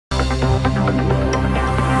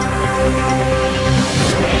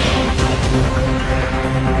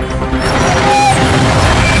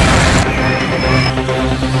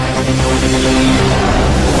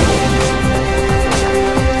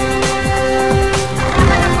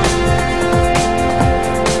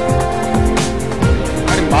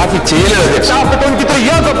chaff between the 3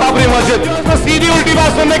 years of Babri Masjid. तो सीधी उल्टी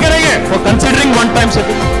बात सुनने के नहीं है. For considering one time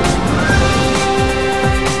sitting.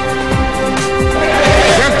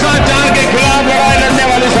 भ्रष्टाचार के खिलाफ लड़ाई लड़ने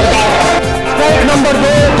वाली सरकार. पॉइंट नंबर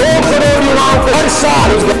 2 करोड़ युवाओं को हर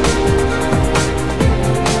साल.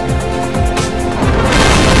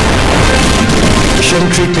 You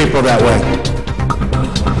shouldn't treat people that way.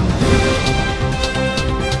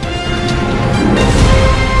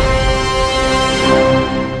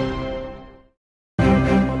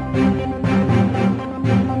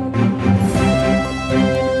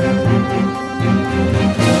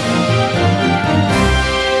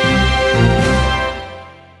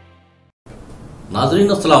 नाज़रीन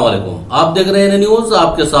अस्सलाम वालेकुम, आप देख रहे हैं न्यूज,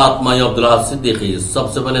 आपके साथ मैं अब्दुल्ला सिद्दीकी।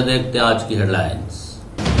 सबसे पहले देखते हैं आज की हेडलाइंस।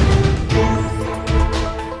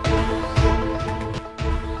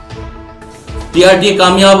 टीआरटी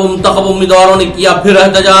कामयाब, मुंतखब उम्मीदवारों ने किया फिर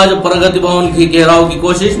एहतजाज, प्रगति भवन की घेराव की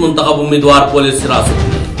कोशिश, मुंतखब उम्मीदवार पुलिस हिरासत में।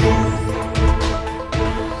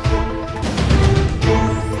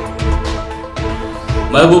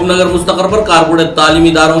 महबूबनगर मुस्तकर पर कारपोरेट तालीमी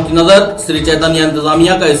इदारों की नजर, श्री चैतन्य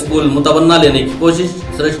इंतजामिया का स्कूल मुतबन्ना लेने की कोशिश,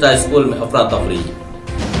 श्रेष्ठ स्कूल में अफरा तफरी।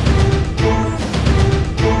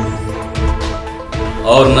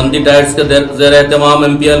 और नंदी टाइट्स के ज़ेर एहतमाम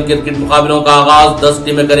MPL क्रिकेट मुकाबलों का आगाज, 10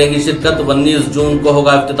 टीमें करेंगी शिरकत, 19 जून को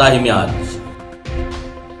होगा इफ्तिताही मैच।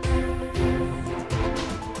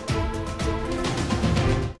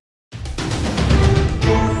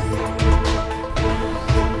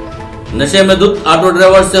 नशे में धुत ऑटो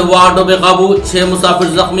ड्राइवर से हुआ ऑटो बेकाबू, 6 मुसाफिर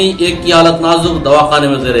जख्मी, एक की हालत नाजुक, दवाखाने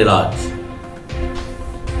में जेर इलाज।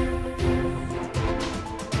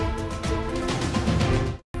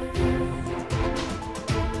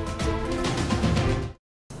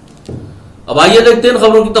 अब आइए देखते हैं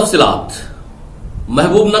खबरों की तफसीलात।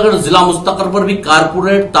 महबूबनगर जिला मुस्तकर पर भी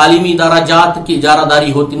कारपोरेट तालीमी इदारा जात की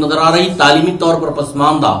इजारादारी होती नजर आ रही। तालीमी तौर पर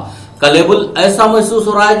पसमानदा का लेबल ऐसा महसूस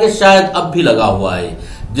हो रहा है कि शायद अब भी लगा हुआ है,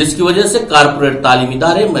 जिसकी वजह से कारपोरेट तालीमी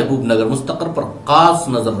इदारे महबूबनगर मुस्तकर पर खास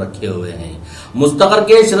नजर रखे हुए हैं। मुस्तकर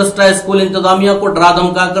के श्रेष्ठ स्कूल इंतजामिया को डरा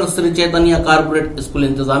धमकाकर श्री चैतन्य कारपोरेट स्कूल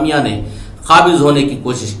इंतजामिया ने काबिज होने की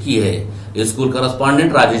कोशिश की है। स्कूल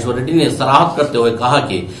करस्पॉन्डेंट राजेश्वर रेड्डी ने सराहत करते हुए कहा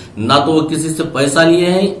कि न तो वो किसी से पैसा लिए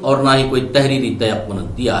हैं और न ही कोई तहरीरी तयक्कुन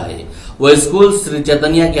दिया है। वो स्कूल श्री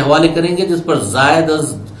चैतन्य के हवाले करेंगे, जिस पर जायद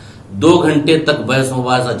 2 घंटे तक बहस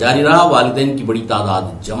मुबाहिसा जारी रहा। वालिदैन की बड़ी तादाद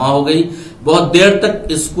जमा हो गई। बहुत देर तक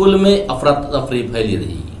स्कूल में अफरा तफरी फैली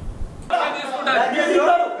रही।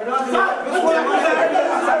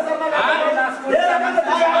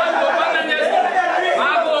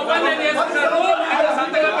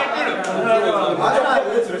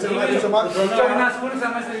 స్కూల్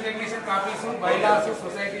సమస్య రికగ్నిషన్ కాపీస్, బైలాస్,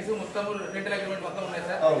 సొసైటీస్ మొత్తం రెంటల్ అగ్రిమెంట్ మొత్తం ఉన్నాయి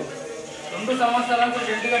సార్. 2 సంవత్సరాలకు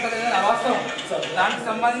రెంట్ కట్టలేదని అవాస్తవం. దానికి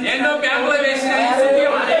సంబంధించి ఎన్నో బ్యాంకులో వేసిన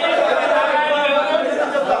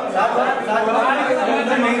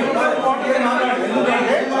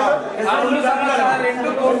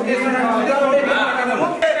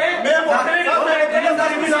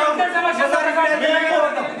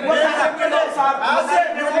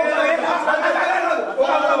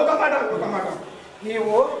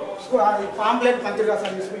నీవు పాంప్లెట్ పంచుగా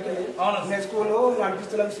సార్ మీ స్కూల్కి వెళ్ళి నేను స్కూల్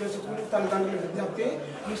నడిపిస్తున్నాను స్కూల్ తల్లిదండ్రులు విజ్ఞప్తి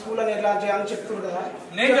ఈ స్కూల్ అని ఎట్లా చేయాలని చెప్తున్నారు కదా.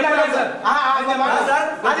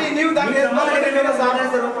 అది నీవు దాన్ని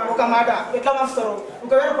ఒక మాట ఎట్లా వస్తారు?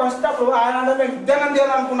 ఒకవేళ ఫస్ట్ అప్పుడు ఆయన మేము ఉద్యోగం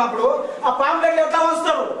చేయాలనుకున్నప్పుడు ఆ పాంప్లెట్ ఎట్లా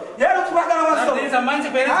వస్తారు? ఏ రోజు ప్రకారం వస్తారు?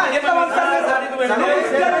 ఎట్లా వస్తారు?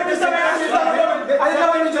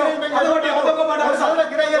 అదొక మాట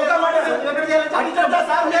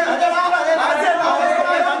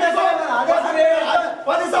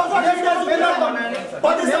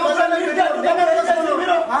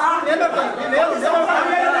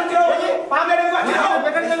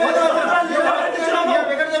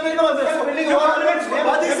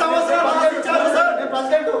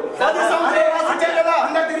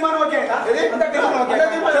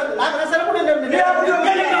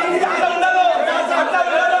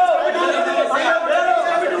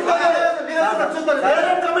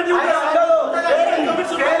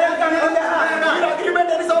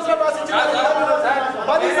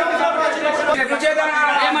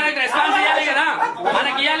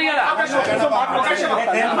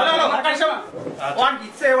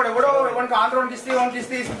ఆంధ్రోనికి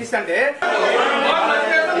ఇస్తే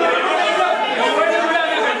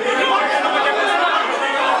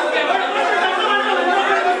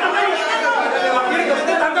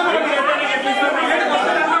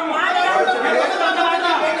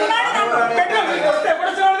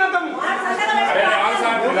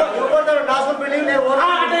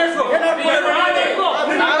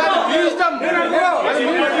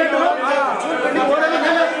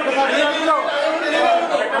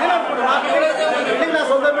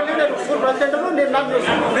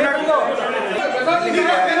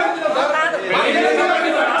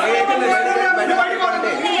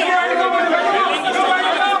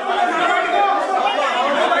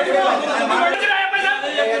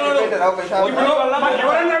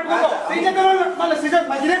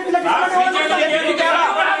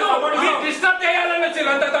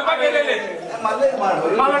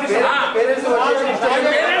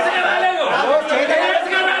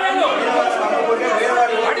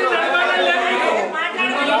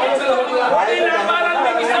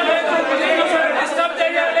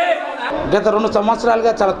గత 2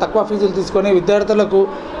 సంవత్సరాలుగా చాలా తక్కువ ఫీజులు తీసుకొని విద్యార్థులకు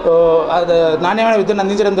నాణ్యమైన విద్యను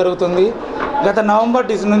అందించడం జరుగుతుంది. గత నవంబర్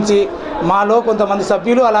నుంచి మాలో కొంతమంది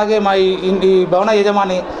సభ్యులు అలాగే మా ఈ భవన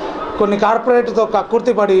యజమాని కొన్ని కార్పొరేట్తో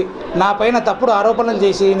కక్కుర్తిపడి నా పైన తప్పుడు ఆరోపణలు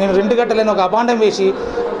చేసి నేను రెంట్ కట్టలేని ఒక అబాండం వేసి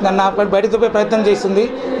నాపై బయటకు పోయే ప్రయత్నం చేస్తుంది.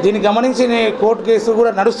 దీన్ని గమనించి కోర్టు కేసు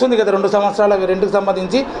కూడా నడుస్తుంది గత 2 సంవత్సరాల రెంట్కి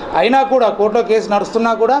సంబంధించి. అయినా కూడా కోర్టులో కేసు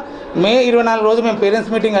నడుస్తున్నా కూడా మే 24 రోజు మేము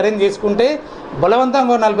పేరెంట్స్ మీటింగ్ అరేంజ్ చేసుకుంటే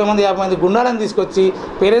బలవంతంగా 40 మంది 50 మంది గుండాలను తీసుకొచ్చి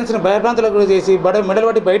పేరెంట్స్ని భయభ్రాంతులకు కూడా చేసి మెడలు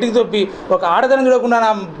పట్టి బయటికి దొబ్బి ఒక ఆడదనం చూడకుండా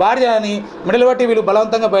నా భార్య అని మెడలు పట్టి వీళ్ళు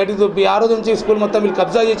బలవంతంగా బయటికి దొబ్బి ఆ రోజు నుంచి స్కూల్ మొత్తం వీళ్ళు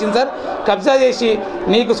కబ్జా చేసింది సార్. కబ్జా చేసి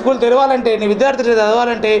నీకు స్కూల్ తెరవాలంటే నీ విద్యార్థులు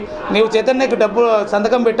చదవాలంటే నీవు చైతన్యకు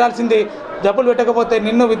సంతకం పెట్టాల్సిందే, డబ్బులు పెట్టకపోతే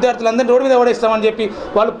నిన్ను విద్యార్థులందరినీ రోడ్డు మీద ఓడేస్తామని చెప్పి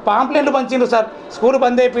వాళ్ళు పాంప్లెంట్లు పంచిండ్రు సార్. స్కూల్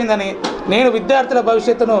బంద్ అయిపోయిందని. నేను విద్యార్థుల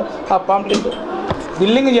భవిష్యత్తును ఆ పాంప్లెంట్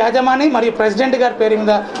బిల్డింగ్ యాజమాని మరియు ప్రెసిడెంట్ గారి పేరు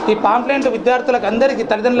మీద ఈ పాంప్లెంట్ విద్యార్థులకు అందరికీ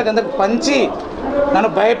తల్లిదండ్రులకు అందరికీ పంచి నన్ను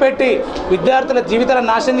భయపెట్టి విద్యార్థుల జీవితాలను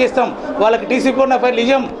నాశనం చేస్తాం, వాళ్ళకి టీసీ పూర్ణ ఫైల్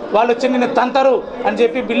ఇయ్యం, వాళ్ళు వచ్చి నిన్ను తంతరు అని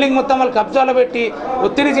చెప్పి బిల్డింగ్ మొత్తం వాళ్ళు కబ్జాలో పెట్టి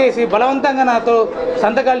ఒత్తిడి చేసి బలవంతంగా నాతో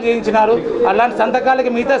సంతకాలు చేయించినారు. అలాంటి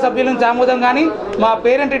సంతకాలకి మిగతా సభ్యుల నుంచి ఆమోదం కానీ మా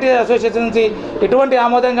పేరెంట్ టీచర్ అసోసియేషన్ నుంచి ఎటువంటి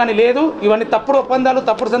ఆమోదం కానీ లేదు. ఇవన్నీ తప్పుడు ఒప్పందాలు,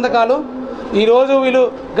 తప్పుడు సంతకాలు. ఈరోజు వీళ్ళు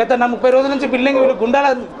గత 30 రోజుల నుంచి బిల్డింగ్ వీళ్ళు గుండాల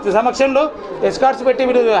సమక్షంలో ఎస్కార్ట్స్ పెట్టి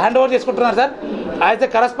వీళ్ళు హ్యాండ్ ఓవర్ చేసుకుంటున్నారు సార్. యాజ్ ఎ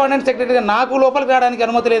కరస్పాండెంట్ సెక్రటరీగా నాకు లోపలికి రావడానికి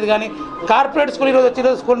అనుమతి లేదు, కానీ కార్పొరేట్ స్కూల్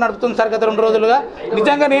ఈరోజు స్కూల్ నడుపుతుంది సార్ గత 2 రోజులుగా.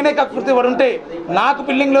 నిజంగా నేనే కకృతి పడి ఉంటే నాకు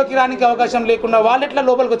బిల్డింగ్లోకి రానికి అవకాశం లేకుండా వాళ్ళు ఎట్లా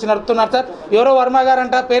లోపలికి వచ్చి నడుపుతున్నారు సార్. ఎవరో వర్మ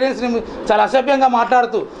గారంట పేరెంట్స్ని చాలా అసభ్యంగా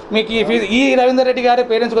మాట్లాడుతూ మీకు ఈ ఫీజు ఈ రవీందర్ రెడ్డి గారి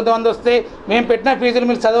పేరెంట్స్ కొంతమంది వస్తే మేము పెట్టిన ఫీజులు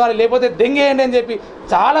మీరు చదవాలి లేకపోతే దెంగేయండి అని చెప్పి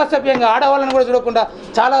చాలా అసభ్యంగా ఆడవాళ్ళని కూడా చూడకుండా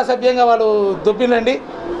చాలా అసభ్యంగా వాళ్ళు దుబ్బినండి.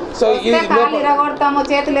 సో ఇది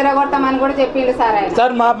చేతులు ఇరగొడతామని కూడా చెప్పిండు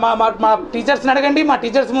సార్. మా టీచర్స్ని అడగండి, మా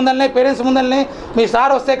టీచర్స్ ముందరనే పేరెంట్స్ ముందరనే మీ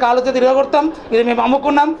సార్ వస్తే కాలు చేతి ఇరగొడతాం, ఇది మేము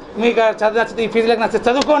అమ్ముకున్నాం, మీకు నచ్చితే ఈ ఫీజులకు నచ్చితే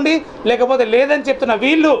చదువుకోండి లేకపోతే లేదని చెప్తున్న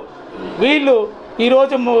వీళ్ళు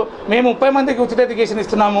ఈరోజు మేము 30 మందికి ఉచిత ఎడ్యుకేషన్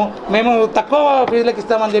ఇస్తున్నాము, మేము తక్కువ ఫీజులకు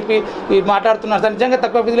ఇస్తామని చెప్పి మాట్లాడుతున్నారు సార్. నిజంగా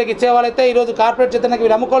తక్కువ ఫీజులకు ఇచ్చే వాళ్ళైతే ఈరోజు కార్పొరేట్ చేతనకి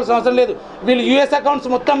వీళ్ళు అమ్ముకోవాల్సిన అవసరం లేదు. వీళ్ళు యూఎస్ అకౌంట్స్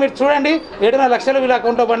మొత్తం మీరు చూడండి, 7.5 లక్షలు వీళ్ళ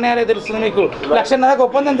అకౌంట్లో పడినాయనే తెలుస్తుంది. మీకు 1.5 లక్షన్నరకు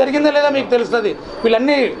ఒప్పందం జరిగిందో లేదా మీకు తెలుస్తుంది.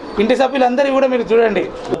 వీళ్ళన్నీ ఇంటి సభ్యులందరూ కూడా మీరు చూడండి.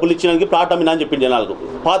 డబ్బులు ఇచ్చినానికి ప్లాట్ అమ్మినా అని చెప్పింది జనాలకు.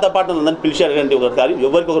 పాత అందరినీ పిలిచారండి ఒకసారి,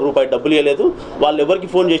 ఎవరికి ₹1 డబ్బులు ఇవ్వలేదు. వాళ్ళు ఎవరికి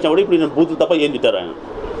ఫోన్ చేసినా కూడా ఇప్పుడు నేను బూతులు తప్ప ఏం తిట్టారు ఆయన.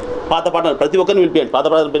 పాత పాటలు ప్రతి ఒక్కరిని పిలిపియండి. పాత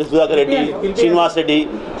పాటలు సుధాకర్ రెడ్డి,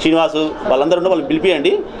 శ్రీనివాసు వాళ్ళందరూ వాళ్ళని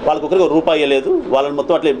పిలిపియండి. వాళ్ళకి ఒకరికి ₹1 ఇవ్వలేదు. వాళ్ళని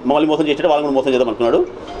మొత్తం అట్లే మమ్మల్ని మోసం చేసాడు, వాళ్ళని కూడా మోసం చేద్దాం అనుకున్నాడు.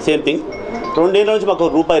 Same thing. 2 ఏళ్ళ నుంచి మాకు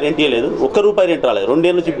 ₹1 రెంట్ ఇవ్వలేదు, ₹1 రెంట్ రాలేదు. 2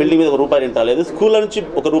 ఏళ్ళ నుంచి బిల్డింగ్ మీద ₹1 రెంట్ రాలేదు. స్కూల్ నుంచి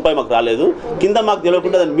 ₹1 మాకు రాలేదు. కింద మాకు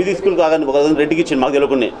తెలియకుండా దాన్ని మీది స్కూల్ కాగానే ఒక రెంట్కి ఇచ్చింది మాకు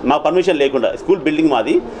తెలియకుండా, మా పర్మిషన్ లేకుండా. స్కూల్ బిల్డింగ్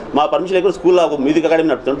మాది, మా పర్మిషన్ లేకుండా స్కూల్లో ఒక మ్యూజిక్ అకాడమీ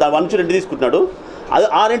నడుపుతున్నాడు, దాని నుంచి రెంట్ తీసుకుంటున్నాడు.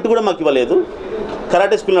 ఆ రెంట్ కూడా మాకు ఇవ్వలేదు.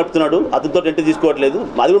 కరాటే స్కూల్ నడుపుతున్నాడు, అతనితో రెంట్ తీసుకోవట్లేదు,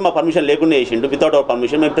 అది కూడా మా పర్మిషన్ లేకుండా వేసిండు. Without hour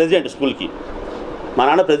permission. మేము ప్రెసిడెంట్ స్కూల్కి, మా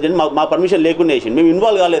నాన్న ప్రెసిడెంట్, మా పర్మిషన్ లేకుండా వేసిండు. మేము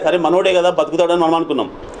ఇన్వాల్వ్ కాలేదు. సరే మనోడే కదా బతుకుతాడని మనం అనుకున్నాం.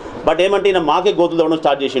 బట్ ఏమంటే ఈయన మాకే గోతులు తవ్వడం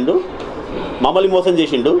స్టార్ట్ చేసిండు, మమ్మల్ని మోసం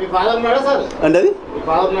చేసిండు. అంటే అది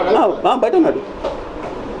బయట ఉన్నాడు.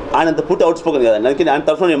 ఆయన అంత పూర్తి అవుట్ స్పోకన్ కదా, అందుకే ఆయన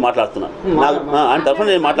తరఫున నేను మాట్లాడుతున్నాను. ఆయన తరఫున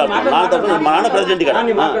నేను మాట్లాడుతున్నాను. నా తరఫున మా నాన్న ప్రెసిడెంట్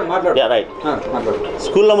కదా. రైట్.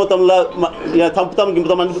 స్కూల్లో మొత్తంలో చంపుతాం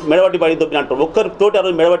గింపుతామని మెడబట్టి బయట దొప్పిన అంటారు. ఒక్కరితోటి ఆ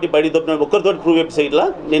రోజు మెడబట్టి బయట దొప్పిన ఒక్కరితోటి ప్రూవ్ చేసి ఇట్లా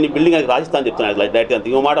నేను ఈ బిల్డింగ్ అది రాజస్థాన్ చెప్తున్నాను. ఇట్లా డైరెక్ట్ అంత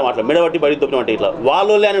ఇంకో మాట మాట్లాడు, మెడబట్టి బయట దొప్పిన అంటే ఇట్లా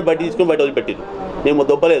వాళ్ళే ఆయన బయట తీసుకుని బయట వదిలిపెట్టిరు. మేము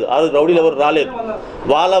దొబ్బలేదు. ఆ రోజు రౌడీలు ఎవరు రాలేదు.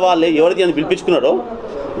 వాళ్ళే ఎవరైతే ఆయన పిలిపించుకున్నారో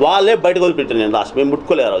వాళ్ళే బయటకు వదిలిపెట్టారు. నేను లాస్ట్ మేము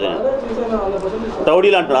ముట్టుకోలేదు ఆ రోజు.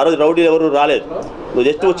 రౌడీలు అంటున్నారు, ఆ రోజు రౌడీలు ఎవరు రాలేదు. నువ్వు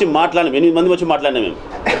జస్ట్ వచ్చి మాట్లాడినాం, 8 మంది వచ్చి మాట్లాడినా. మేము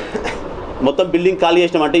మొత్తం బిల్డింగ్ ఖాళీ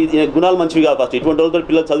చేసినామంటే గుణాలు మంచివి కాదు. ఫస్ట్ ఇటువంటి వాళ్ళతో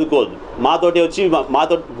పిల్లలు చదువుకోవద్దు. మాతోటి వచ్చి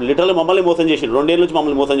మాతో లిటరల్లీ మమ్మల్ని మోసం చేసిండు. 2 ఏళ్ళ నుంచి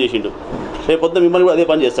మమ్మల్ని మోసం చేసిండు. రేపు పొద్దున మిమ్మల్ని కూడా అదే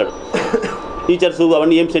పని చేస్తాడు. టీచర్స్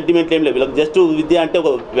అవన్నీ ఏం సెంటిమెంట్లు ఏం లేవు వీళ్ళకి. జస్ట్ విద్య అంటే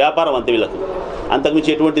ఒక వ్యాపారం అంతే వీళ్ళకు.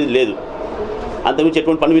 అంతకుమించి ఎటువంటిది లేదు. అంతకుమించి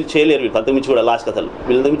ఎటువంటి పని వీళ్ళు చేయలేరు. వీళ్ళు అంతకుమించి కూడా లాస్ట్ అసలు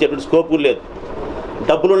వీళ్ళంతకుమించి ఎటువంటి స్కోప్ కూడా లేదు.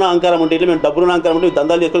 డబ్బులున్న అహంకారం ఉంటే ఇట్లా మేము డబ్బులున్న అహంకారం ఉంటే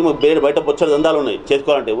దందాలు చేసుకొని మాకు బయట బొచ్చడు దందాలు ఉన్నాయి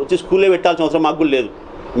చేసుకోవాలంటే వచ్చి స్కూల్లో పెట్టాల్సిన అవసరం మాకు కూడా లేదు.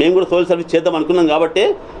 మేము కూడా సోషల్ సర్వీస్ చేద్దాం అనుకున్నాం కాబట్టి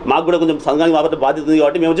మాకు కూడా కొంచెం సంఘానికి కాబట్టి బాధ్యత ఉంది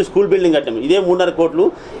కాబట్టి మేము వచ్చి స్కూల్ బిల్డింగ్ కట్టాము. ఇదే 3.5 కోట్లు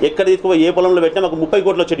ఎక్కడ తీసుకుపోయి ఏ పొలంలో పెట్టినా మాకు 30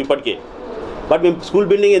 కోట్లు వచ్చేది ఇప్పటికే. బట్ మేము స్కూల్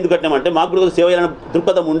బిల్డింగ్ ఎందుకు కట్టామంటే మాకు కూడా సేవ చేయాలనే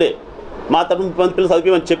దృక్పథం ఉండే. మా తరఫున 30 పిల్లలు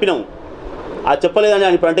చదివిమని చెప్పినాము. అది చెప్పలేదని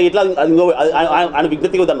ఆయన ఇప్పుడు అంటే ఇట్లా ఆయన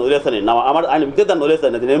విజ్ఞతగా దాన్ని వదిలేస్తాను నేను. ఆయన విజ్ఞత దాన్ని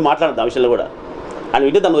వదిలేస్తాను. అది నేను మాట్లాడతాను ఆ విషయంలో కూడా. ఆయన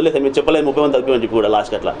విజ్ఞత దాన్ని వదిలేస్తాను. మేము చెప్పలేదు 30 మంది చదివిమని చెప్పి కూడా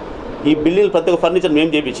లాస్ట్కి అట్లా. ఈ బిల్డింగ్ ప్రతి ఒక్క ఫర్నిచర్ మేము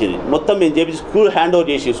చేయించేది మొత్తం మేము చేయించి స్కూల్ హ్యాండ్ ఓవర్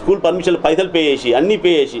చేసి స్కూల్ పర్మిషన్లు పైసలు పే చేసి అన్నీ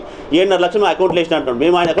పే చేసి 7.5 లక్షలు మా అకౌంట్లో వేసిన అంటాం.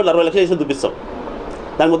 మేము ఆయన అకౌంట్లో 60 లక్షలు వేసి చూపిస్తాం.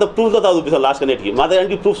 దానికి మొత్తం ప్రూఫ్తో చూపిస్తాం లాస్ట్ అన్నిటికి. మా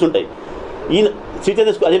దగ్గర ప్రూఫ్స్ ఉంటాయి. ఈయన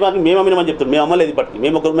శ్రీచంద్ర అదే మాకు మేము అమ్మినామని చెప్తాం. మేము అమ్మలేదు ఇప్పటికి.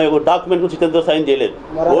 మేము ఒక డాక్యుమెంట్ శ్రీచంద్రతో సైన్ చేయలేదు.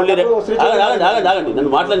 ఓన్లీ ఆగండి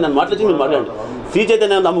నన్ను మాట్లాడి మీరు మాట్లాడండి. శ్రీ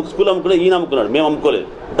చైతన్య స్కూల్ అమ్ముకున్నాడు, ఈయన అమ్ముకున్నాడు, మేము అమ్ముకోలేదు.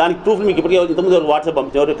 దానికి ప్రూఫ్ మీకు ఇప్పటికీ ఇంతకుముందు ఎవరు వాట్సాప్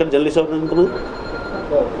పంపించారు. ఎవరు ఎక్కడ జర్నలిస్ట్ ఇంతకుముందు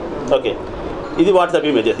ఓకే ఇది వాట్సాప్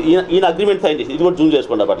ఇమేజెస్. ఈయన అగ్రిమెంట్ సైన్ చేసి ఇది కూడా జూమ్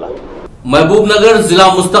చేసుకోండి అట్లా. महबूबनगर जिला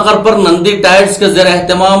मुस्तकर पर नंदी टाइट्स के ज़ेर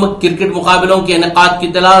एहतमाम क्रिकेट मुकाबलों के इनेकाद की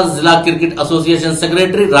इत्तला जिला क्रिकेट एसोसिएशन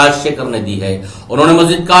सेक्रेटरी राजशेखर ने दी है। उन्होंने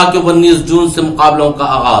मजीद कहा कि 19 जून से मुकाबलों का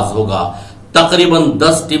आगाज होगा। तकरीबन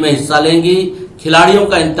 10 टीमें हिस्सा लेंगी। खिलाड़ियों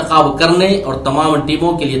का इंतखाब करने और तमाम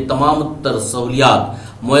टीमों के लिए तमाम तर सहूलियात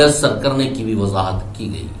मुयस्सर करने की भी वजाहत की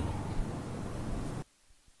गई।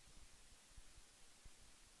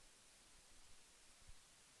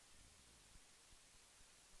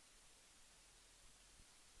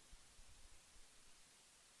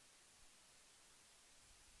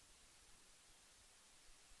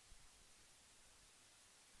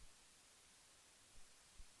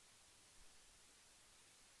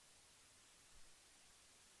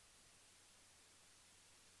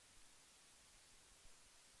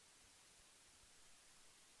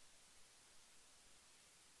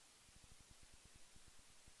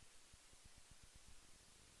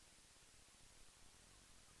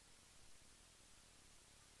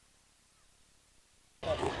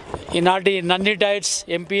 ఈనాటి నంది టైట్స్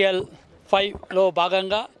MPL 5లో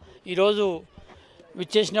భాగంగా ఈరోజు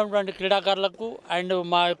విచ్చేసినటువంటి క్రీడాకారులకు అండ్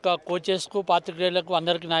మా యొక్క కోచెస్కు పాత్రికేయులకు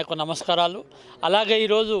అందరికీ నా యొక్క నమస్కారాలు. అలాగే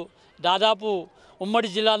ఈరోజు దాదాపు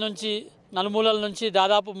ఉమ్మడి జిల్లా నుంచి నలుమూలల నుంచి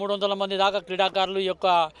దాదాపు 300 మంది దాకా క్రీడాకారులు ఈ యొక్క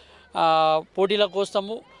పోటీల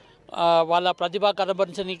కోసము వాళ్ళ ప్రతిభ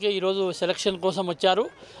కనబరించడానికి ఈరోజు సెలక్షన్ కోసం వచ్చారు.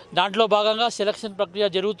 దాంట్లో భాగంగా సెలక్షన్ ప్రక్రియ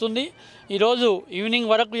జరుగుతుంది. ఈరోజు ఈవినింగ్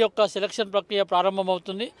వరకు యొక్క సెలక్షన్ ప్రక్రియ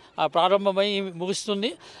ప్రారంభమవుతుంది, ప్రారంభమై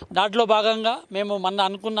ముగుస్తుంది. దాంట్లో భాగంగా మేము మొన్న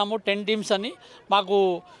అనుకున్నాము 10 టీమ్స్ అని. మాకు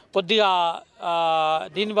కొద్దిగా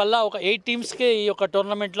దీనివల్ల ఒక 8 టీమ్స్కే ఈ యొక్క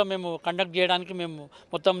టోర్నమెంట్లో మేము కండక్ట్ చేయడానికి మేము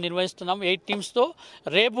మొత్తం నిర్వహిస్తున్నాము. 8 టీమ్స్తో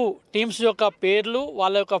రేపు టీమ్స్ యొక్క పేర్లు,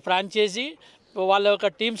 వాళ్ళ యొక్క ఫ్రాంచైజీ, వాళ్ళ యొక్క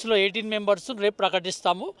టీమ్స్లో 18 మెంబర్స్ రేపు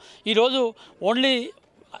ప్రకటిస్తాము. ఈరోజు ఓన్లీ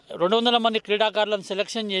 200 మంది క్రీడాకారులను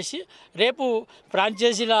సెలెక్షన్ చేసి రేపు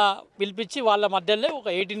ఫ్రాంచైజీల పిలిపించి వాళ్ళ మధ్యలో ఒక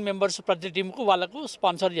 18 మెంబర్స్ ప్రతి టీంకు వాళ్ళకు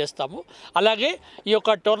స్పాన్సర్ చేస్తాము. అలాగే ఈ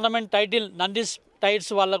యొక్క టోర్నమెంట్ టైటిల్ నంది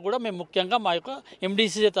టైట్స్ వాళ్ళకు కూడా మేము ముఖ్యంగా మా యొక్క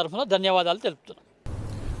MDCC తరఫున ధన్యవాదాలు తెలుపుతున్నాం.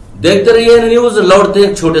 देखते रहिए न्यूज, लौटते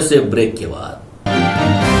हैं छोटे से ब्रेक के बाद।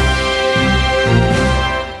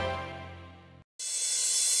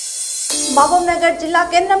 మహబూబ్నగర్ జిల్లా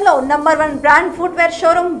కేంద్రంలో number 1 brand footwear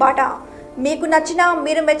showroom Bata. మీకు నచ్చిన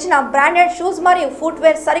మీరు మెచ్చిన బ్రాండెడ్ షూస్ మరియు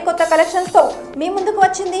ఫుట్వేర్ సరికొత్త కలెక్షన్స్తో మీ ముందుకు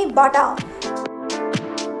వచ్చింది Bata.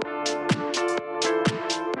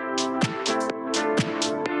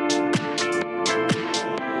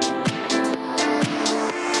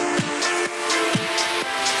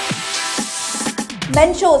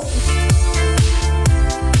 Men shoes,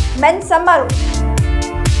 men summer,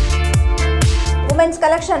 women's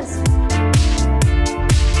collections,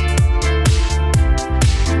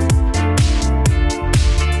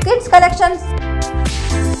 kids collections,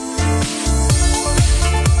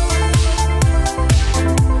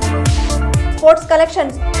 sports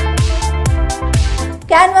collections,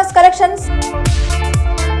 canvas collections,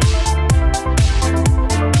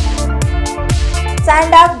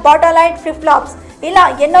 sandbag, bottle-light, flip-flops ఇలా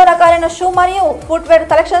ఎన్నో రకాలైన షూ మరియు ఫుట్వేర్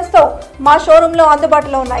కలెక్షన్స్ తో మా షోరూమ్ లో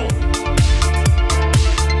అందుబాటులో ఉన్నాయి.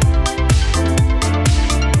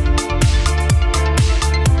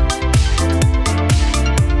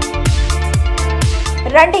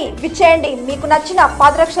 రండి, విచ్చేయండి, మీకు నచ్చిన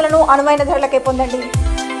పాదరక్షలను అనువైన ధరలకే పొందండి.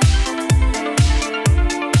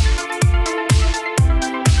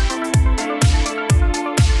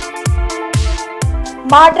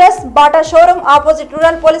 మా address Bata showroom opposite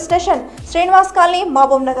rural police station, Srinivas colony,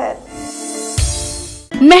 Mahabub Nagar.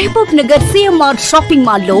 Mahabub Nagar CMR shopping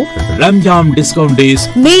mall లో రంజాన్ డిస్కౌంట్ డేస్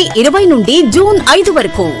మే 20 నుండి జూన్ 5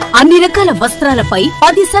 వరకు అన్ని రకాల వస్త్రాలపై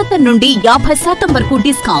 10% నుండి 50% వరకు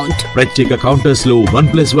డిస్కౌంట్. ప్రత్యేక కౌంటర్స్ లో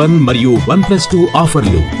 1+1 మరియు 1+2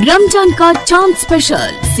 ఆఫర్లు. రంజాన్ కా చాంద్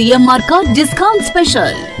స్పెషల్, CMR కా డిస్కౌంట్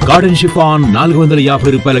స్పెషల్. గార్డెన్ షిఫాన్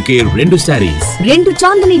 450 రూపాయలకే 2 సారీస్. 2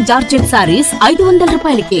 చాందనీ జార్జెట్ సారీస్ 500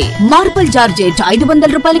 రూపాయలకే. మార్బల్ జార్జెట్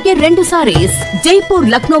 500 రూపాయలకే 2 సారీస్. జైపూర్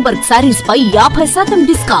లక్నో వర్క్ సారీస్ పై 50%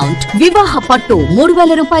 డిస్కౌంట్. వివాహ పట్టు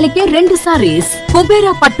 3000 రూపాయలకే 2 సారీస్.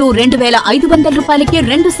 కుబేరా పట్టు 2500 రూపాయలకే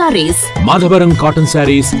 2 సారీస్. మాధవరం కాటన్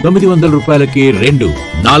సారీస్ 900 రూపాయలకే 2.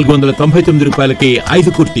 499 రూపాయలకే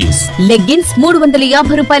 5 కుర్తీస్. లెగ్గిన్స్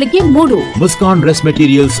 350 రూపాయలకే 3. ముస్కాన్ డ్రెస్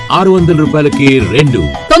మెటీరియల్స్ 600 రూపాయలకే 2.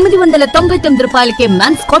 999 రూపాయలకే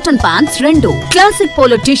men's cotton pants 2. Classic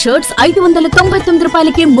polo T shirts 599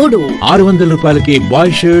 రూపాయలకే 3. 600 రూపాయలకే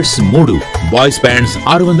బాయ్ షర్ట్స్ 3. బాయ్స్ ప్యాంట్స్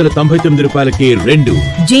 699 రూపాయలకే 2.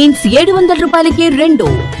 జీన్స్ 700 రూపాయలకే 2.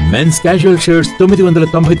 మెన్స్ క్యాజువల్ షర్ట్స్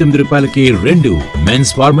 999 రూపాయలకే 2.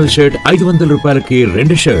 మెన్స్ ఫార్మల్ షర్ట్ 500 రూపాయలకే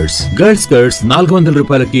 2 షర్ట్స్. గర్ల్స్ స్కర్ట్స్ 400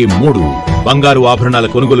 రూపాయలకే 3. బంగారు ఆభరణాల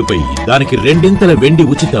కొనుగోలుపై దానికి 2 వెండి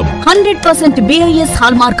ఉచితం. 100% BIS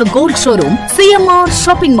hallmark gold showroom CMR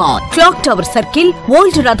shopping mall, clock tower circle,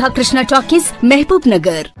 old Radhakrishna talkies, Mahabub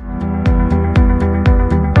Nagar.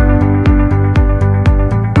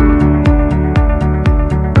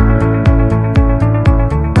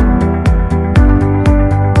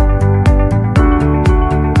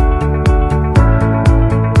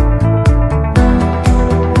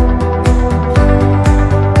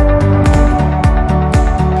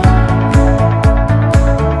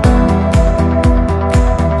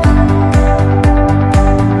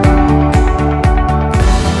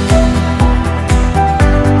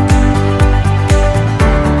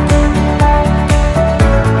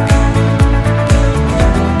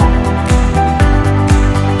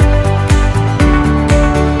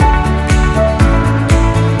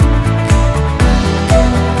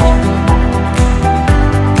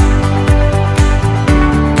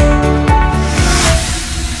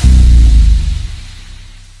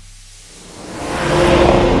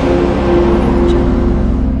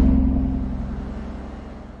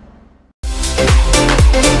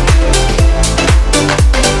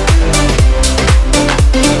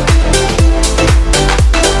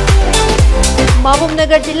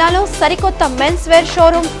 Mahabubnagar జిల్లాలో సరికొత్త men's wear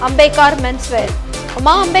showroom Ambedkar men's wear.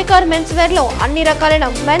 మా అంబేద్కర్ మెన్స్ వేర్ లో అన్ని రకాలైన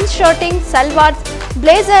men's shirting, salwars,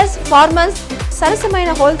 blazers, formals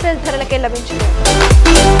సరసమైన హోల్సేల్ ధరలకే లభించును.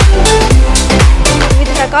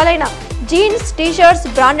 వివిధ రకాలైన జీన్స్, టీ-షర్ట్స్,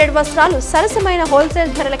 బ్రాండెడ్ వస్త్రాలు సరసమైన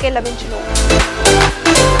హోల్సేల్ ధరలకే లభించును.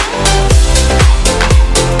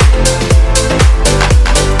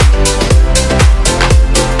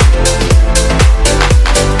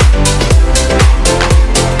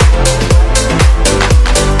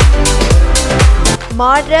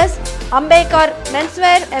 మా address Ambedkar men's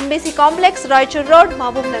wear, MBC complex, Raichur road,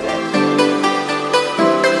 Mahabub Nagar.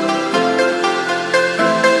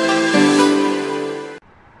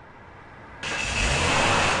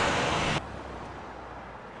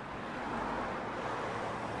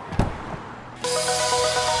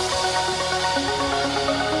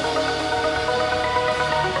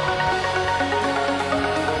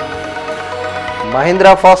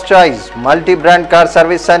 Mahindra First Choice Multi-Brand Car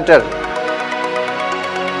Service Center.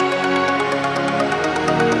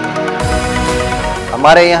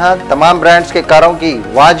 हमारे यहाँ तमाम ब्रांड्स के कारों की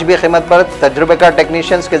वाजिबी कीमत पर तजुर्बेकार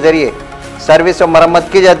टेक्नीशियंस के जरिए सर्विस और मरम्मत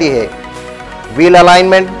की जाती है. Wheel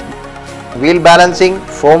alignment, wheel balancing,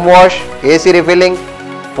 foam wash, AC refilling,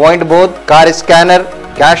 point both, car scanner,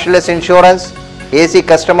 cashless insurance, AC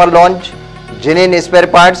customer launch, जिनिन spare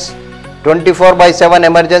parts, 24/7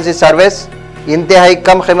 emergency service इंतहाई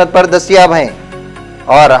कम कीमत पर दस्तियाब हैं.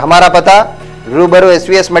 और हमारा पता रूबरू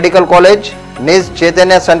SVS मेडिकल कॉलेज, निज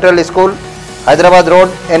चैतन्य सेंट्रल स्कूल, हैदराबाद रोड,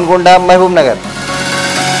 एनगुंडा, महबूब नगर.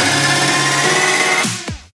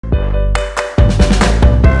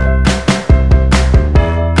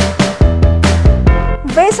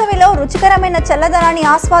 వేసవిలో రుచికరమైన చల్లదనాన్ని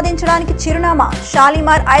ఆస్వాదించడానికి చిరునామా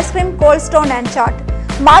Shalimar ice cream, cold stone and chat.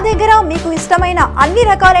 మా దగ్గర మీకు ఇష్టమైన అన్ని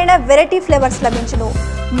రకాలైన వెరైటీ ఫ్లేవర్స్ లభించును.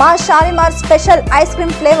 మా Shalimar special ice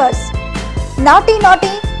cream flavours naughty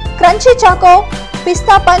naughty, crunchy choco,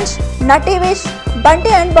 పిస్తా పంచ్, నటీ విష్,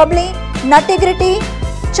 బంటి అండ్ బబ్లీ, నటీ gritty,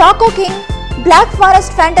 choco king, black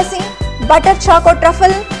forest fantasy, butter choco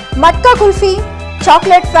truffle, matka kulfi,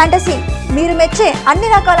 chocolate fantasy. మీరు మెచ్చే అన్ని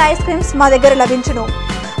రకాల ఐస్ క్రీమ్స్ మా దగ్గర లభించును.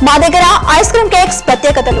 మా దగ్గర ఐస్ క్రీమ్ కేక్స్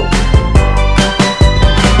ప్రత్యేకతలు.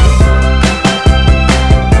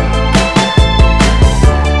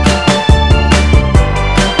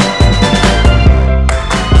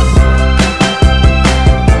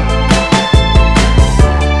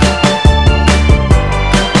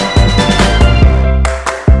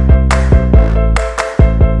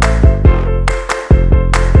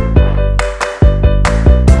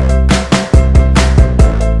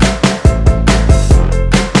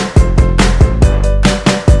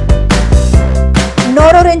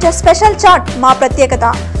 అందించే స్పెషల్ చాట్ మా ప్రత్యేకత.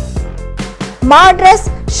 మా address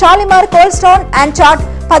Shalimar cold stone and chat,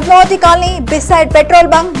 Padmavati colony beside petrol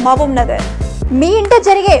bunk, Mahabub Nagar. మీ ఇంట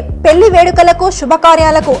జరిగే పెళ్లి వేడుకలకు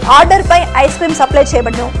శుభకార్యాలకు ఆర్డర్ పై ఐస్ క్రీమ్ సప్లై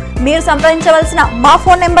చేయబడును. మీరు సంప్రదించవలసిన మా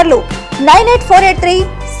ఫోన్ నెంబర్లు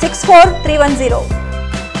 9848364310.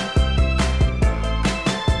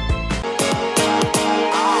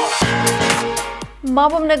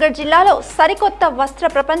 మహబూబ్ నగర్ జిల్లాలో సరికొత్త వస్త్ర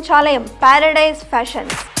ప్రపంచాలయం పారడైజ్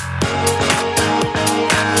ఫ్యాషన్.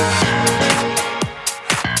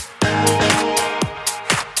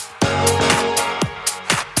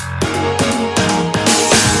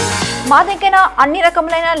 మా దగ్గర అన్ని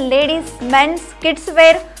రకములైన ladies, men's, kids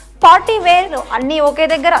wear, party wear అన్ని ఒకే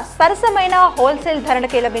దగ్గర సరసమైన హోల్సేల్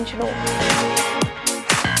ధరలకే లభించును.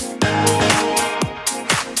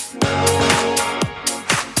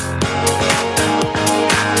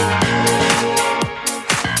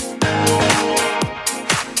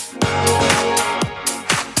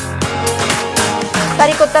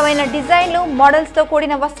 సరికొత్తమైన డిజైన్లు, మోడల్స్ తో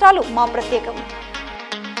కూడిన వస్త్రాలు మా ప్రత్యేకం.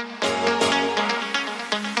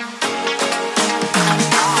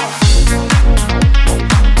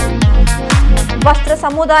 వస్త్ర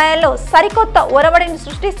సముదాయాల్లో సరికొత్త ఒరవడిని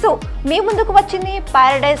సృష్టిస్తూ మీ ముందుకు వచ్చింది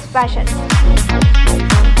పారడైజ్ ఫ్యాషన్.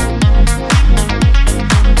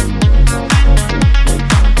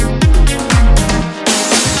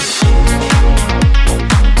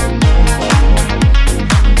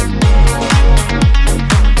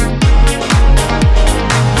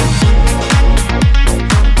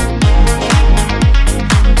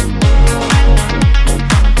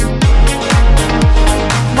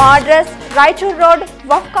 మా address Raichur road,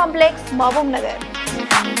 Waqf complex, Mahabub Nagar.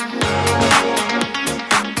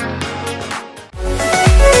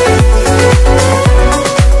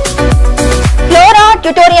 Flora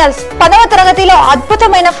tutorials 10వ తరగతిలో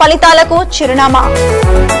అద్భుతమైన ఫలితాలకు చిరునామా.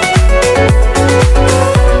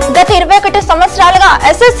 గత 21 సంవత్సరాలుగా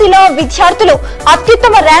ఎస్ఎస్సిలో విద్యార్థులు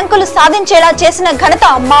అత్యుత్తమ ర్యాంకులు సాధించేలా చేసిన ఘనత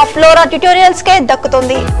మా ఫ్లోరా ట్యుటోరియల్స్ కే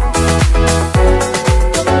దక్కుతుంది.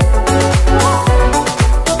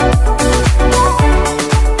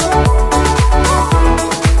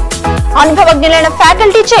 అనుభవజ్ఞులైన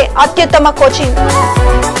ఫ్యాకల్టీచే అత్యుత్తమ కోచింగ్.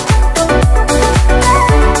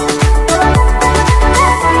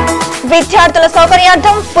 విద్యార్థుల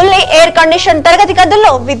సౌకర్యార్థం ఫుల్లీ ఎయిర్ కండిషన్ తరగతి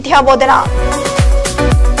గదుల్లో విద్యాబోధన.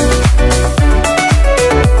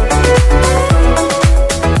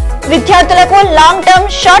 విద్యార్థులకు long term,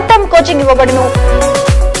 short term coaching ఇవ్వబడును.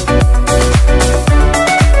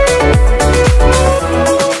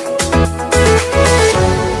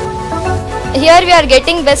 Here we are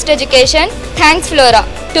getting best education. Thanks Flora.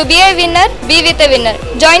 To be a winner, be with a winner.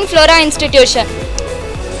 Join Flora institution.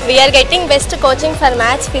 We are getting best coaching for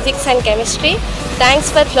maths, physics and chemistry. Thanks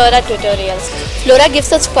for Flora tutorials. Flora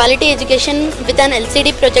gives us quality education with an LCD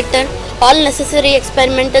projector, all necessary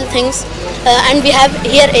experimental things, and we have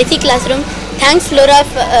here AC classroom. Thanks Flora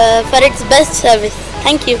for its best service.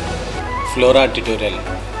 Thank you. Flora tutorial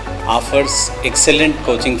offers excellent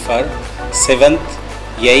coaching for 7th,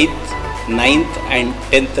 8th, 9th and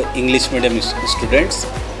 10th English medium students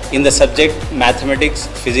in the subject mathematics,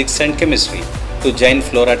 physics and chemistry. To join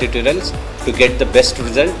Flora tutorials to get the best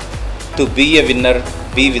result, to be a winner,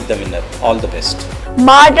 be with the winner. All the best.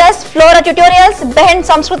 మా address flora tutorials, బెహెన్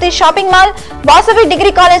సంస్కృతి shopping mall, Vasavi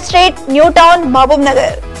degree college street, new town, Mahabub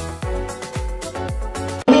Nagar.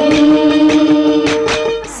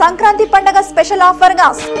 Sankranti పండుగ special offer గా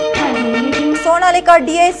Sonalika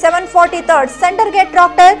DI 743 centre gate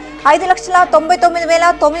tractor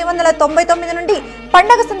 5,99,999 నుండి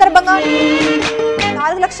పండుగ సందర్భంగా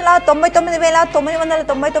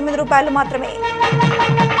 4,99,999 రూపాయలు మాత్రమే.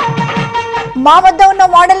 మా వద్ద ఉన్న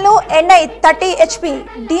మోడల్ను NI 30 HP,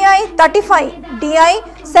 DI 35, DI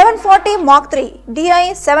 740 Mark 3, DI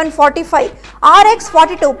 745, RX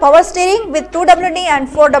 42 power steering with 2WD and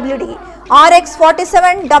 4WD, RX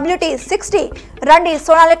 47 WT 60. రండి,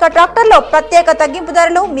 సోనాలిక ట్రాక్టర్లో ప్రత్యేక తగ్గింపు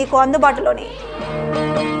ధరలు మీకు అందుబాటులోనే.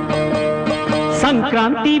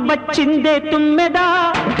 సంక్రాంతి వచ్చిందే తుమ్మెదా,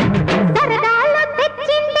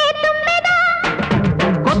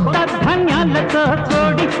 కొత్త ధాన్యాలతో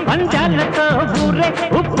కోడి పంజాలతో ఊరే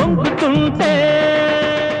ఉప్పొంగుతుంటే.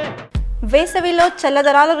 వేసవిలో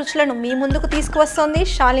చల్లదరాల రుచులను మీ ముందుకు తీసుకువస్తోంది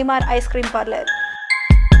షాలిమార్ ఐస్ క్రీమ్ పార్లర్.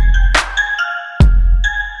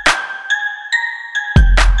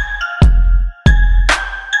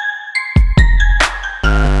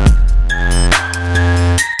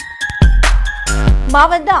 మా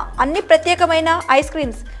వద్ద అన్ని ప్రత్యేకమైన ఐస్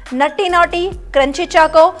క్రీమ్స్ నట్టి నాటి, క్రంచీ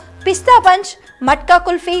చాకో, పిస్తా పంచ్, మట్కా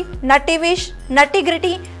కుల్ఫీ, నట్టి విష్, నట్టి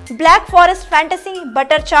gritty, black forest fantasy,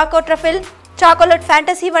 butter choco truffle, chocolate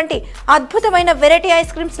fantasy వంటి అద్భుతమైన వెరైటీ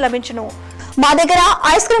ఐస్ క్రీమ్స్ లభించును. మా దగ్గర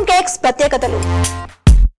ఐస్ క్రీమ్ కేక్స్ ప్రత్యేకతలు.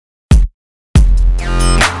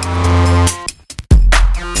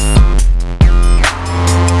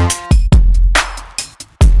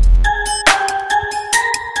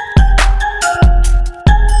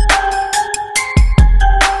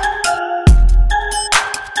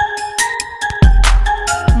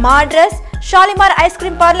 మా address Shalimar ice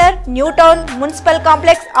cream parlour, new town municipal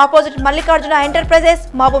complex opposite Mallikarjuna enterprises,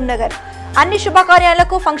 Mahabub Nagar. అన్ని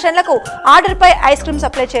శుభకార్యాలకు ఫంక్షన్లకు ఆర్డర్ పై ఐస్ క్రీమ్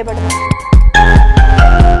సప్లై చేయబడును.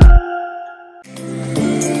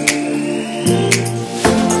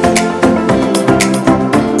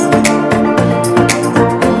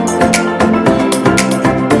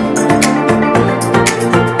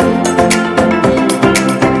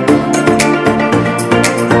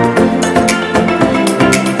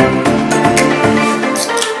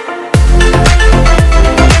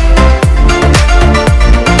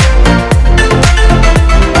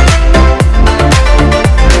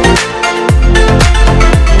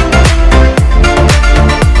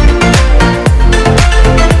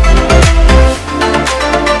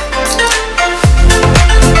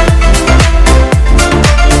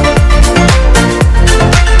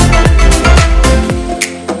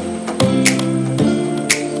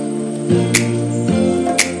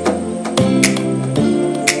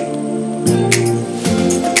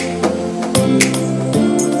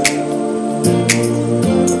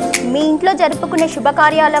 జరుపుకునే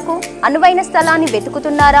శుభకార్యాలకు అనువైన స్థలాన్ని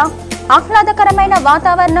వెతుకుతున్నారా? ఆహ్లాదకరమైన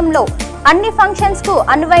వాతావరణంలో అన్ని ఫంక్షన్స్ కు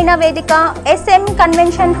అనువైన వేదిక SM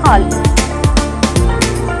convention hall.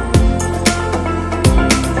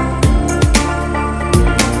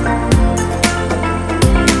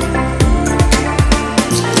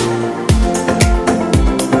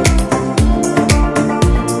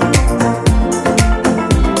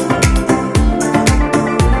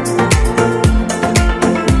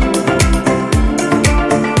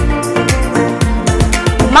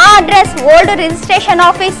 Old registration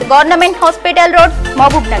office, government hospital road,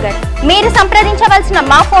 Mahabub Nagar. మీరు సంప్రదించవలసిన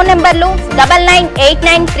మా ఫోన్ నంబర్లు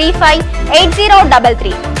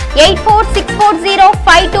 9989358033,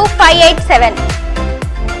 8464052587.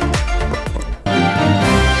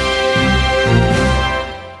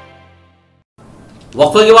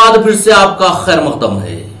 वक्फे के बाद फिर से आपका खैर मकदम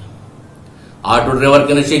है। ऑटो ड्राइवर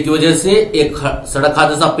के नशे की वजह से एक सड़क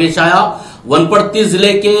हादसा पेश आया। वनपर्ती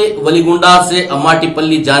जिले के वलीगुंडा से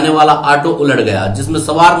अमाटीपल्ली जाने वाला ऑटो उलट गया, जिसमें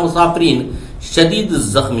सवार मुसाफिरीन शदीद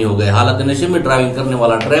जख्मी हो गए। हालत नशे में ड्राइविंग करने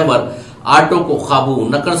वाला ड्राइवर ऑटो को काबू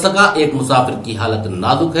न कर सका। एक मुसाफिर की हालत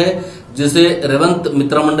नाजुक है, जिसे रेवंत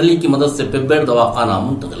मित्र मंडली की मदद से पिब्बेड़ दवाखाना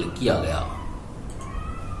मुंतकिल किया गया।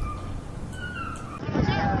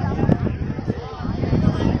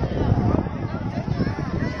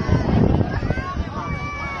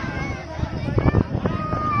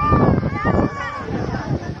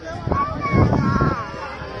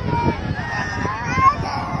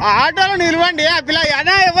 ఆటోలో నిలవండి. ఆ పిల్ల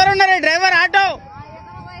అన్నా ఎవరున్నారు? డ్రైవర్ ఆటో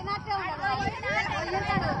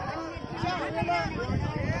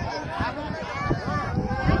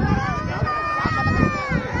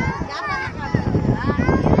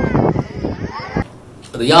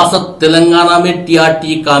रियासत तेलंगाना में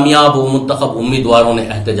टीआरटी कामयाब मुंतखब उम्मीदवारों ने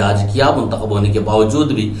एहतजाज किया। मुंतखब होने के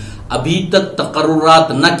बावजूद भी अभी तक तकर्रुरात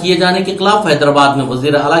न किए जाने के खिलाफ हैदराबाद में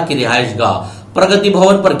वजीर आला की रिहायशगाह प्रगति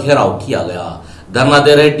भवन पर घेराव किया गया। धरना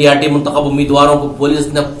दे रहे टीआरटी मुंतखब उम्मीदवारों को पुलिस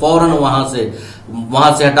ने फौरन वहां से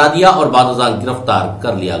हटा दिया और बादशाह गिरफ्तार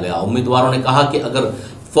कर लिया गया। उम्मीदवारों ने कहा कि अगर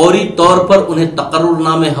फौरी तौर पर उन्हें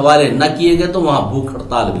तकर्रुरनामे हवाले न किए गए तो वहां भूख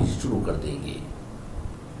हड़ताल भी शुरू कर देंगे।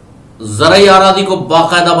 ज़राई आरादी को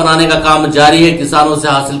बाकायदा बनाने का काम जारी है। किसानों से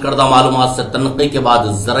हासिल करदा मालूमात से तनक़ी के बाद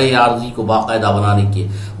ज़राई आरादी को बाकायदा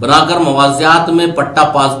बनाकर मवाज़ियात में पट्टा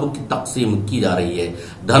पासबुक की तकसीम की जा रही है।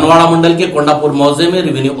 धनवाड़ा मंडल के कोंडापुर मौजे में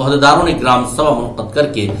रेवेन्यू ओहदेदारों ने ग्राम सभा मुनक़्क़द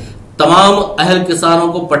करके तमाम अहल किसानों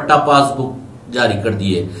को पट्टा पासबुक जारी कर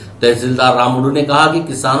दिए। तहसीलदार रामुडू ने कहा कि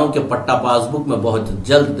किसानों के पट्टा पासबुक में बहुत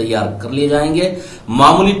जल्द तैयार कर लिए जाएंगे।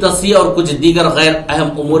 मामूली तस्हीह और कुछ दीगर गैर अहम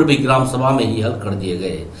उमूर भी ग्राम सभा में ही हल कर दिए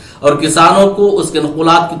गए और किसानों को उसके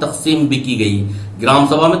नुकुलात की तकसीम भी की गई। ग्राम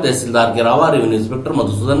सभा में तहसीलदार के अलावा revenue inspector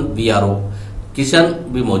Madhusudan, VRO Kishan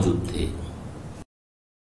भी मौजूद थे।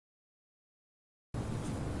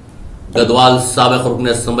 गदवाल साबिक रुकन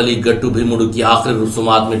असम्बली गट्टू भीमुडू की आखिरी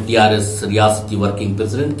रसूमात में TRS रियासती वर्किंग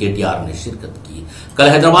प्रेसिडेंट KTR ने शिरकत की। कल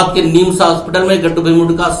हैदराबाद के नीम्स हॉस्पिटल में गट्टू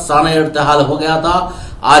भीमुडू का साना इर्तिहाल हो गया था।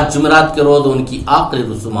 आज जुमेरात के रोज उनकी आखिरी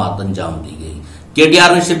रसूमात अंजाम दी गई। KTR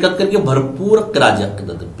ने शिरकत करके भरपूर खिराज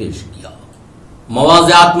अकीदत पेश किया।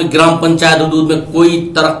 मवाजियात में ग्राम पंचायत हदूद में कोई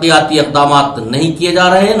तरक्याती इकदाम नहीं किए जा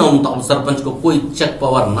रहे हैं। नौमुंतखब सरपंच को कोई चेक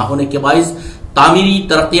पावर न होने के बाइस तामीरी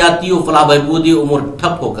तरक्याती और फलाह बहबूदी उमूर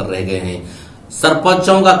ठप होकर रह गए हैं।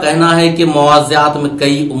 सरपंचों का कहना है कि मवाजियात में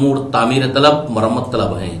कई उमूर तामीर तलब मरम्मत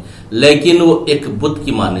तलब हैं, लेकिन वो एक बुत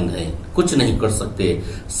की मानिंद है, कुछ नहीं कर सकते।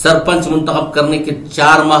 सरपंच मुंतखब करने के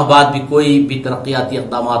 4 माह बाद भी कोई भी तरक्याती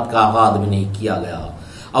इकदाम का आगाज भी नहीं किया गया।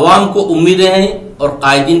 अवाम को उम्मीदें हैं और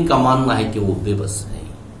कायदीन का मानना है कि वो बेबस हैं।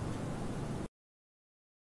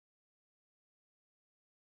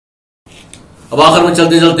 अब आखिर में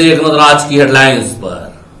चलते चलते एक नजर आज की हेडलाइंस पर।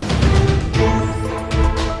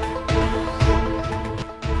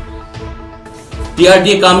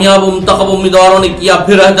 टीआरटी कामयाब, मुंतखब उम्मीदवारों ने किया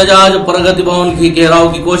फिर एहतजाज, प्रगति भवन की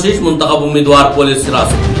घेराव की कोशिश, मुंतखब उम्मीदवार पुलिस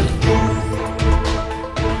हिरासत में।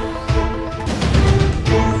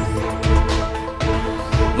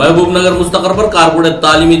 महबूबनगर मुस्तकर पर कारपोरेट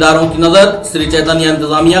तालीमी इदारों की नजर, श्री चैतन्य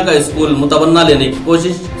इंतजामिया का स्कूल मुतबन्ना लेने की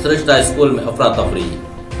कोशिश, श्रेष्ठा स्कूल में अफरा तफरी।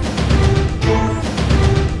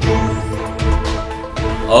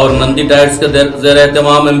 और नंदी टाइट्स के ज़ेर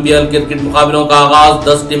एहतमाम एमपीएल क्रिकेट मुकाबलों का आगाज,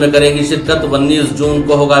 10 टीमें करेंगी शिरकत, 19 जून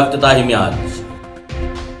को होगा इफ्तिताही मैच।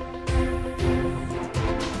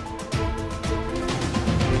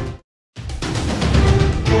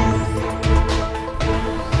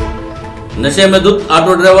 नशे में धुत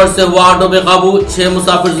ऑटो ड्राइवर से हुआ ऑटो बेकाबू, 6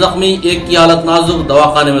 मुसाफिर जख्मी, एक की हालत नाजुक,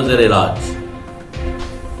 दवाखाने में ज़ेर इलाज।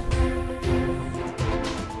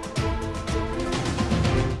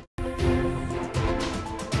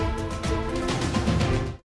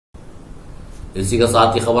 इसी का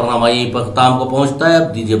साथ ही खबरनामा यहीं पर ख़त्म को पहुंचता है।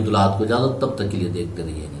 अब दीजिए अब्दुल्ला को इजाजत, तब तक के लिए देखते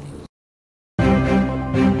रहिए।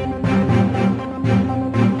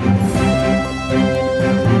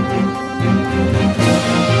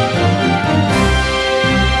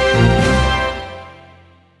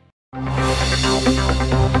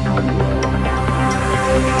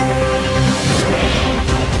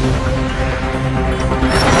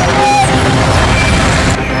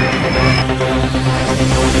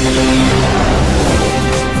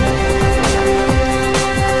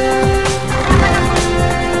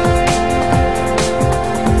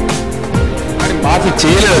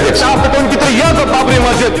 उनकी तो यह तो बाबरी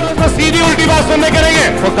मस्जिद तो सीधी उल्टी बात सुनने करेंगे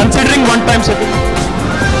वो कंसिडरिंग वन टाइम से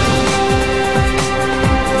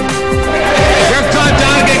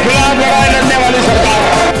भ्रष्टाचार के खिलाफ लड़ाई लड़ने वाली सरकार।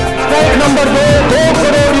 पॉइंट नंबर 2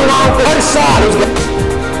 करोड़ युवाओं को हर साल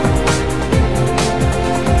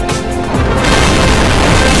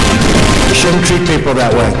shouldn't treat people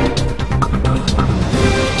that way.